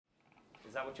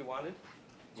Is that what you wanted?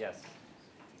 Yes.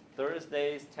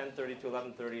 Thursdays, 10:30 to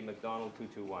 11:30, McDonald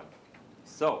 221.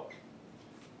 So,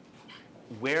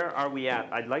 where are we at?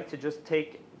 I'd like to just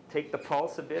take the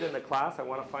pulse a bit in the class. I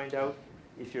want to find out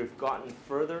if you've gotten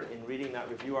further in reading that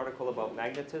review article about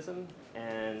magnetism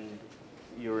and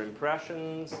your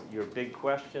impressions, your big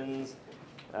questions,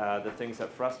 the things that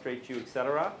frustrate you,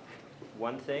 etc.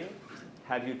 One thing,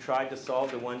 have you tried to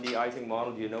solve the 1D Ising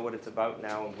model? Do you know what it's about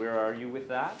now, and where are you with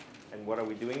that? And what are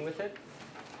we doing with it?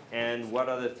 And what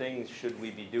other things should we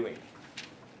be doing?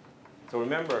 So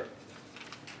remember,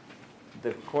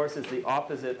 the course is the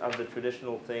opposite of the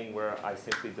traditional thing where I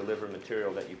simply deliver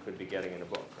material that you could be getting in a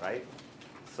book, right?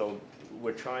 So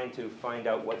we're trying to find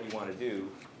out what you want to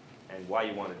do and why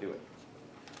you want to do it.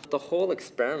 The whole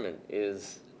experiment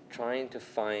is trying to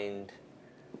find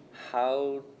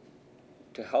how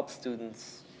to help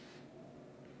students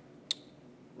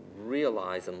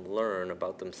realize and learn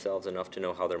about themselves enough to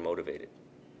know how they're motivated.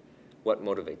 What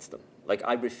motivates them? Like,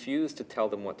 I refuse to tell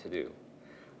them what to do.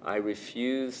 I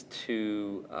refuse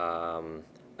to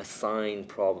assign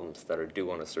problems that are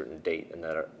due on a certain date and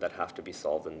that have to be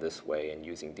solved in this way and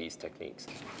using these techniques.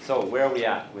 So where are we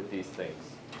at with these things?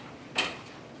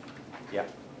 Yeah.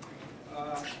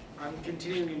 I'm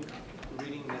continuing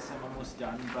reading this. I'm almost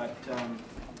done, but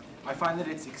I find that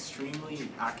it's extremely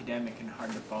academic and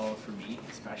hard to follow for me,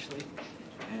 especially.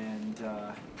 And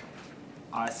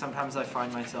sometimes I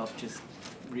find myself just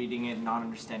reading it and not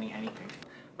understanding anything.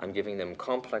 I'm giving them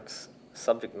complex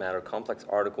subject matter, complex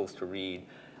articles to read.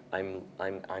 I'm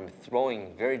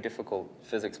throwing very difficult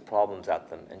physics problems at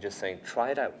them and just saying,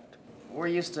 try it out. We're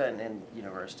used to, in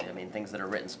university, I mean, things that are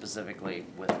written specifically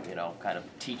with, kind of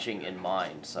teaching in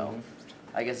mind. So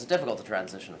I guess it's difficult to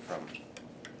transition from,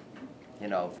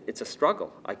 It's a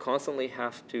struggle. I constantly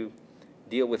have to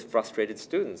deal with frustrated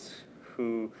students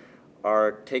who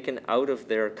are taken out of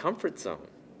their comfort zone.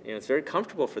 It's very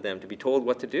comfortable for them to be told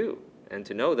what to do and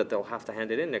to know that they'll have to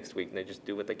hand it in next week and they just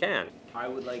do what they can. I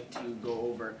would like to go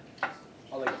over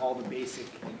all the basic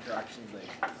interactions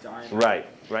like diamond.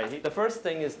 Right. The first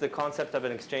thing is the concept of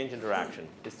an exchange interaction.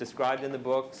 It's described in the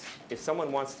books. If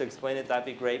someone wants to explain it, that'd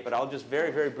be great, but I'll just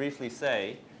very, very briefly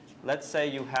say, let's say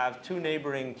you have two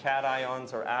neighboring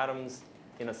cations or atoms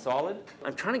in a solid.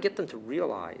 I'm trying to get them to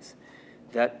realize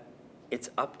that it's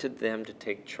up to them to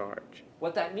take charge.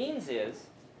 What that means is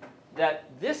that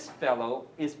this fellow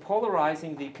is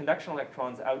polarizing the conduction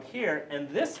electrons out here, and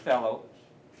this fellow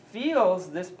feels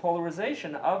this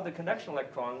polarization of the conduction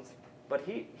electrons, but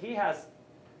he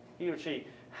or she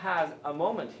has a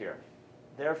moment here.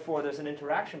 Therefore, there's an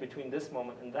interaction between this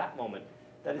moment and that moment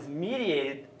that is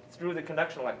mediated through the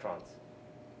conduction electrons.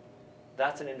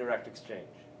 That's an indirect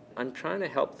exchange. I'm trying to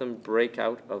help them break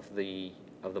out of the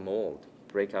mold,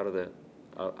 break out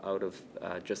of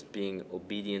just being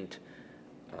obedient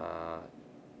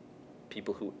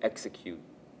people who execute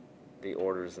the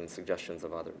orders and suggestions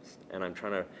of others. And I'm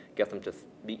trying to get them to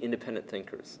be independent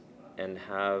thinkers and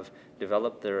have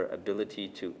developed their ability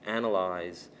to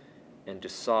analyze and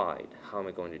decide, how am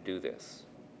I going to do this?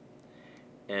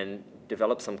 And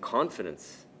develop some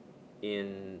confidence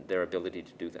in their ability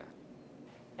to do that.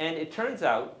 And it turns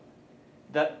out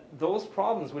that those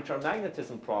problems, which are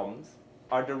magnetism problems,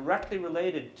 are directly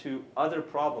related to other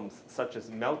problems such as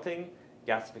melting,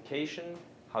 gasification,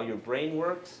 how your brain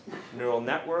works, neural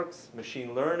networks,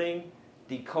 machine learning,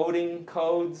 decoding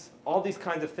codes, all these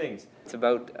kinds of things. It's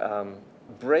about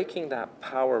breaking that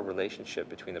power relationship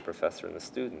between the professor and the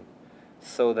student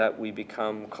so that we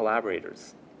become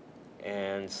collaborators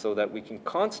and so that we can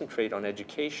concentrate on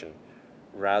education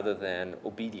rather than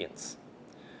obedience.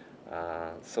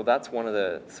 So that's one of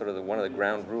the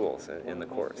ground rules in the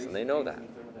course, and they know that.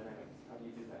 How do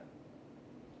you do that?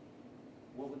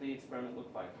 What would the experiment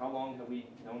look like? How long have we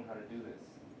known how to do this?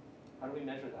 How do we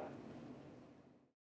measure that?